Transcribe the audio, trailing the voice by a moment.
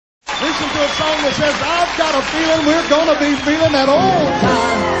listen to a song that says, I've got a feeling we're gonna be feeling that old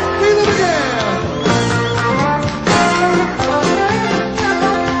time feeling again.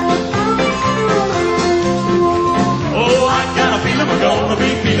 Oh, I got a feeling we're gonna be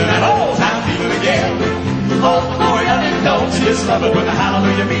feeling that old time feeling again. Oh, glory of it, don't you just love it when the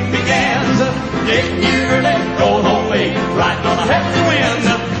hallelujah beat begins? Getting you early, going home late, riding on a hefty wind.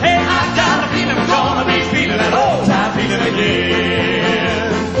 Hey, I got a feeling we're gonna be feeling that old time feeling again.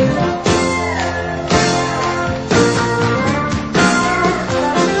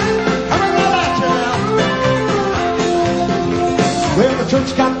 Well, the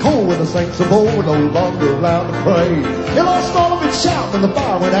church got cold when the saints of old were no longer allowed to pray. They lost all of its shout when the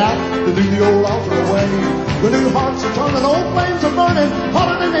fire went out to do the old altar away. The new hearts are turning, old flames are burning,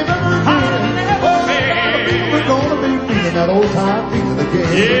 hotter than they've ever been. We're gonna be feeling that old time feeling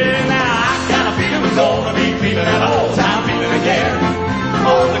again. Yeah, now I got a feeling we're gonna be feeling that old time feeling again.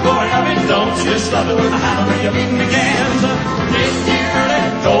 Oh, the glory of it, don't you just love it when the hallelujah beat begins? Getting you early,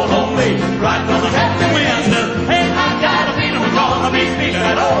 going home late, riding on a happy wind. Hey, I got a feeling we're gonna be feeling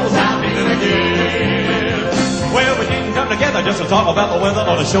that old time feeling again. Well, we didn't come together just to talk about the weather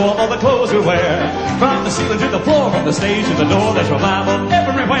or to show off all the clothes we wear. From the ceiling to the floor, from the stage to the door, there's revival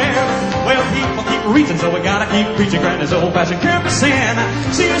everywhere. Well, people keep reaching, so we gotta keep preaching Granny's old-fashioned sin.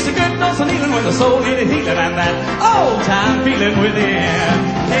 See, it's the good notes and healing when the soul needed healing and that old-time feeling within.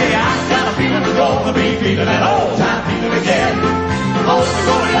 Hey, I got a feeling we're gonna be feeling that old-time feeling again. Oh, the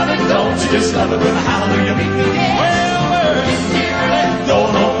glory of it, don't you just love it when the hallelujah beat begins? Well, we're getting here,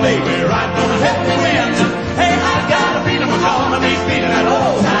 going home late, we're riding on a happy wind. Hey, I got a feeling we're gonna be feeling that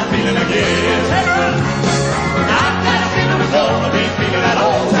old-time feeling again. Hey, I got a feeling we're gonna be feeling that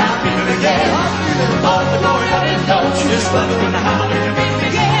old-time feeling again. Oh, the glory of it, don't you just love it when